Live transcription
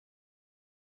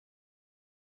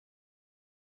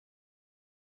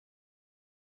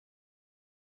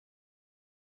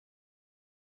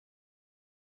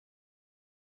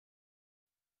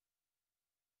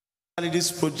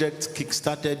This project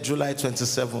kick-started July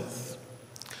 27th.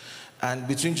 And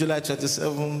between July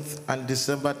 27th and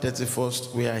December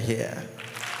 31st, we are here.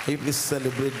 Please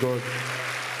celebrate God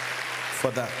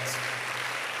for that.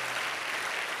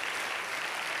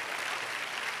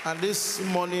 And this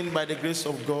morning, by the grace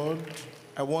of God,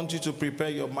 I want you to prepare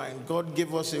your mind. God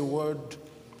gave us a word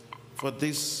for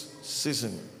this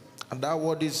season. And that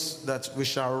word is that we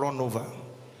shall run over.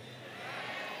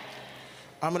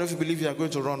 How many of you believe you are going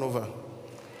to run over?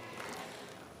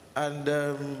 And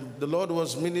the Lord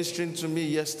was ministering to me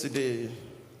yesterday,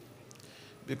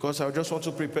 because I just want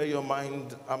to prepare your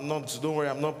mind. Don't worry,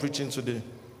 I'm not preaching today.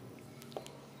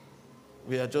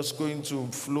 We are just going to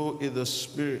flow in the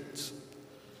Spirit.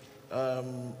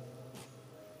 Dan,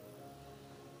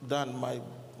 my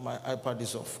iPad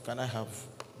is off. Can I have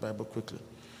Bible quickly?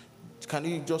 Can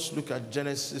you just look at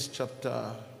Genesis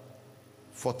chapter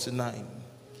 49?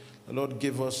 The Lord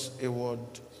gave us a word.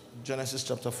 Genesis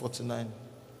chapter 49.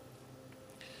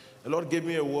 The Lord gave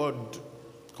me a word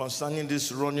concerning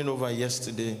this running over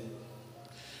yesterday.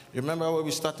 Remember where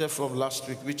we started from last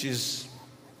week, which is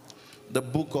the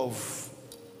book of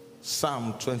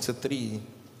Psalm 23.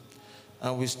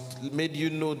 And we made you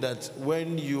know that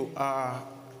when you are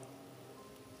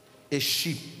a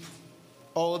sheep,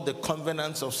 all the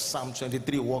covenants of Psalm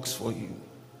 23 works for you.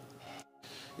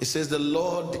 It says, the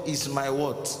Lord is my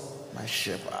what? My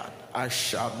shepherd. I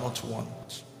shall not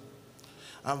want.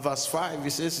 And verse 5,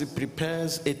 it says, he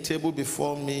prepares a table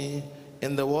before me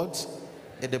in the what?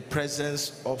 In the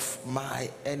presence of my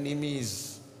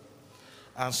enemies.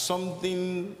 And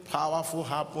something powerful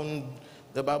happened.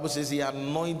 The Bible says he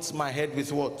anoints my head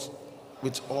with what?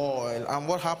 With oil. And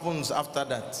what happens after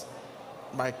that?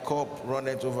 My cup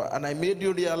runneth over. And I made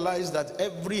you realize that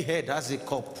every head has a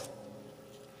cup.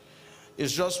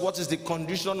 It's just what is the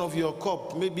condition of your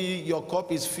cup. Maybe your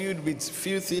cup is filled with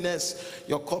filthiness.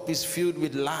 Your cup is filled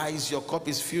with lies. Your cup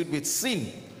is filled with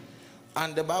sin.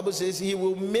 And the Bible says he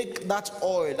will make that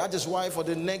oil. That is why for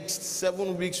the next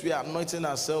 7 weeks we are anointing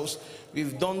ourselves.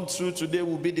 We've done 2. Today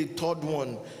will be the 3rd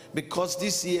one. Because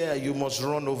this year you must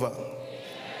run over.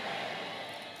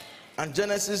 And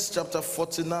Genesis chapter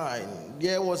 49.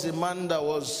 There was a man that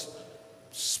was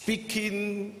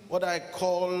speaking what I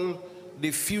call the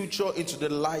future into the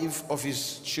life of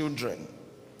his children.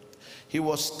 He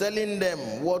was telling them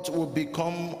what will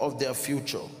become of their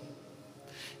future.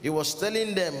 He was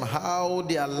telling them how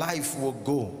their life will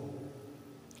go.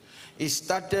 He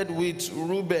started with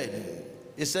Reuben.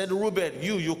 He said, Reuben,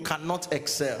 you cannot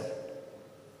excel.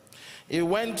 He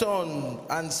went on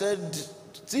and said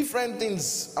different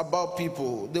things about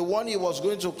people. The one he was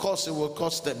going to curse, he will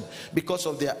curse them because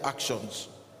of their actions.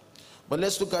 But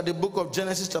let's look at the book of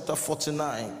Genesis chapter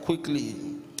 49 quickly.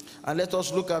 And let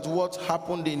us look at what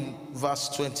happened in verse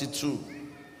 22.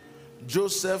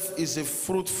 Joseph is a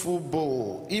fruitful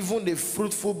bough, even a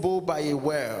fruitful bough by a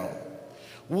well,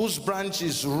 whose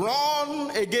branches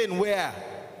run again where?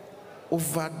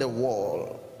 Over the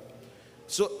wall.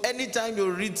 So anytime you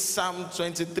read Psalm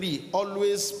 23,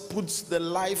 always puts the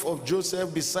life of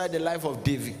Joseph beside the life of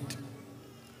David.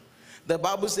 The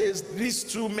Bible says these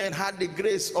 2 men had the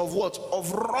grace of what?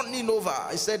 Of running over.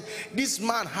 He said this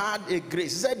man had a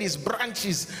grace. He said his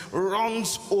branches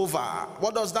runs over.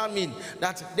 What does that mean?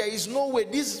 That there is no way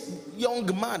this young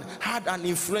man had an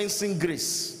influencing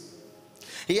grace.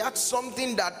 He had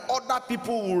something that other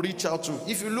people will reach out to.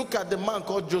 If you look at the man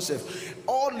called Joseph,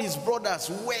 all his brothers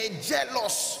were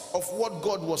jealous of what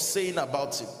God was saying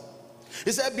about him.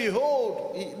 He said,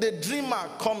 behold, the dreamer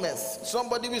cometh.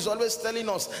 Somebody who is always telling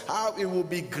us how it will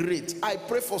be great. I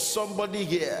pray for somebody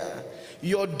here.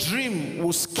 Your dream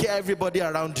will scare everybody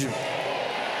around you.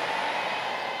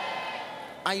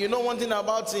 And you know one thing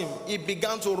about him? He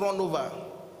began to run over.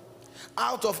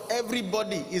 Out of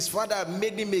everybody, his father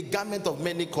made him a garment of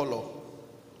many colors.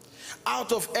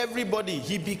 Out of everybody,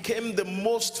 he became the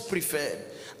most preferred.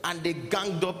 And they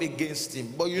ganged up against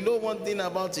him. But you know one thing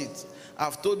about it?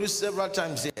 I've told you several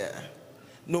times here,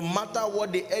 no matter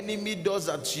what the enemy does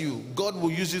at you, God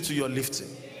will use it to your lifting.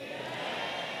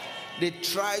 They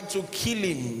tried to kill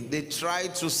him. They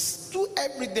tried to do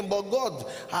everything, but God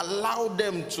allowed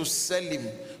them to sell him.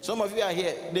 Some of you are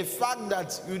here. The fact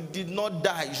that you did not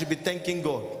die, you should be thanking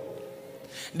God.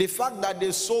 The fact that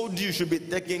they sold you, you should be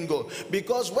thanking God.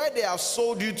 Because where they have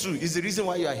sold you to is the reason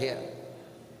why you are here.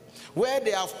 Where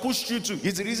they have pushed you to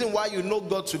is the reason why you know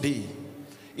God today.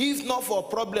 If not for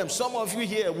problems, some of you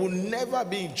here will never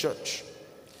be in church.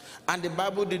 And the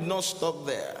Bible did not stop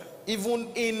there. Even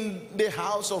in the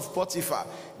house of Potiphar,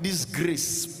 this grace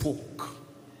spoke.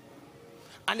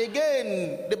 And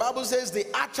again, the Bible says the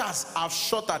archers have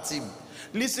shot at him.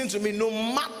 Listen to me, no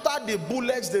matter the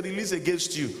bullets they release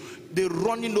against you, the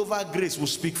running over grace will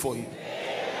speak for you.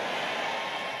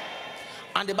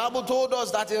 And the Bible told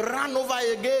us that he ran over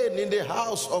again in the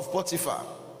house of Potiphar.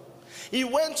 He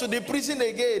went to the prison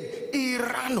again. He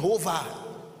ran over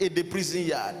in the prison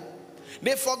yard.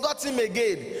 They forgot him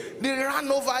again. They ran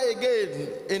over again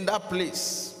in that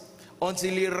place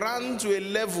until he ran to a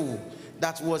level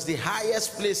that was the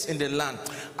highest place in the land.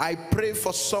 I pray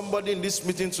for somebody in this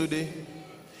meeting today.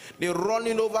 The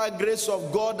running over grace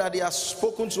of God that he has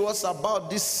spoken to us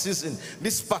about this season,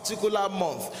 this particular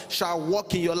month, shall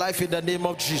work in your life in the name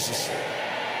of Jesus.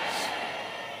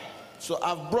 So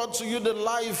I've brought to you the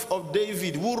life of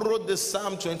David, who wrote the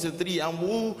Psalm 23,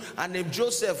 and named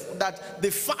Joseph, that the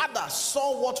father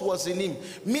saw what was in him.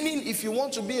 Meaning, if you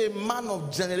want to be a man of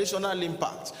generational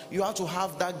impact, you have to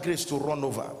have that grace to run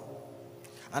over.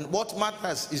 And what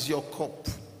matters is your cup.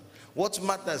 What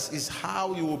matters is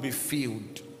how you will be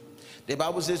filled. The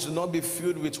Bible says, do not be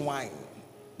filled with wine,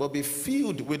 but be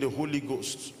filled with the Holy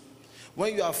Ghost.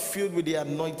 When you are filled with the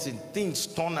anointing, things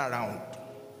turn around.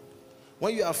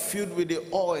 When you are filled with the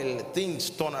oil, things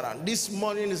turn around. This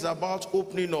morning is about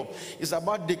opening up. It's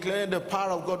about declaring the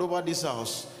power of God over this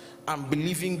house and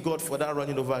believing God for that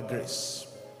running over grace.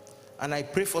 And I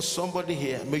pray for somebody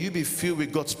here, may you be filled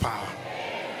with God's power.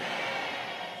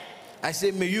 I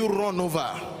say, may you run over.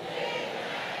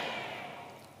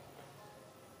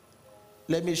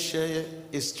 Let me share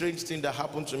a strange thing that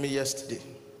happened to me yesterday.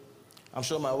 I'm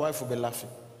sure my wife will be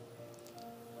laughing.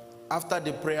 After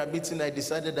the prayer meeting, I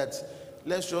decided that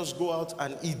let's just go out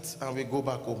and eat, and we go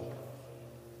back home.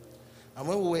 And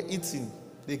when we were eating,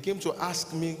 they came to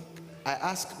ask me, I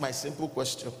asked my simple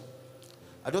question.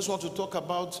 I just want to talk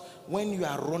about when you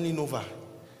are running over,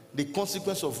 the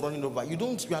consequence of running over. You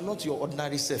are not your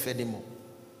ordinary self anymore.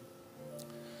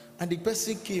 And the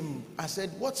person came, I said,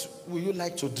 what would you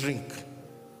like to drink?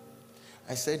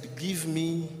 I said, give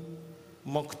me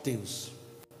mocktails.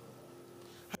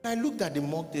 And I looked at the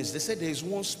mocktails. They said there is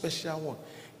one special one.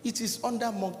 It is under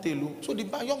mocktail. So the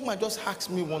young man just asked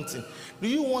me one thing. Do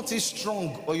you want it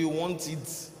strong or you want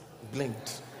it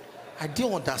blended? I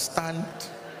didn't understand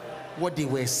what they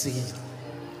were saying.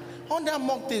 Under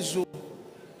mocktail.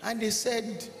 And they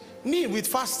said, me with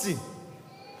fasting.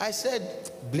 I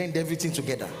said, blend everything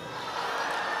together.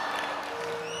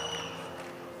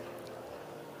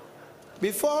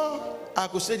 Before I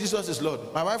could say Jesus is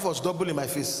Lord, my wife was double in my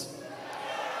face.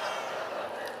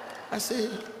 I said,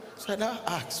 so I now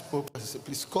asked, I said,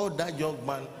 please call that young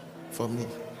man for me.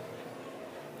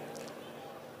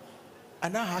 I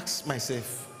now asked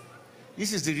myself,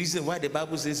 this is the reason why the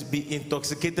Bible says, be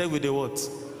intoxicated with the what?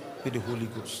 With the Holy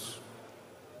Ghost.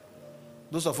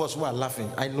 Those of us who are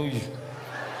laughing, I know you.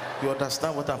 You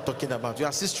understand what I'm talking about. You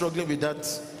are still struggling with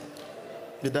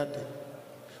that.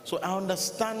 So I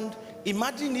understand.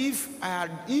 Imagine if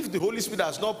the Holy Spirit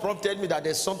has not prompted me that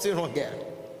there's something wrong here.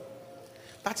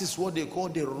 That is what they call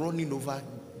the running over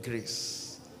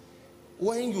grace.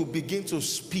 When you begin to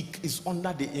speak, it's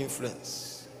under the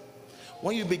influence.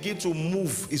 When you begin to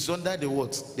move, it's under the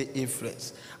what? The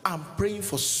influence. I'm praying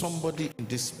for somebody in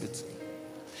this meeting.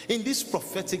 In this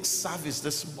prophetic service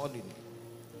this morning,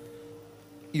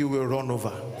 you will run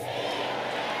over.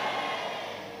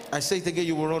 I say it again,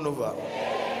 you will run over.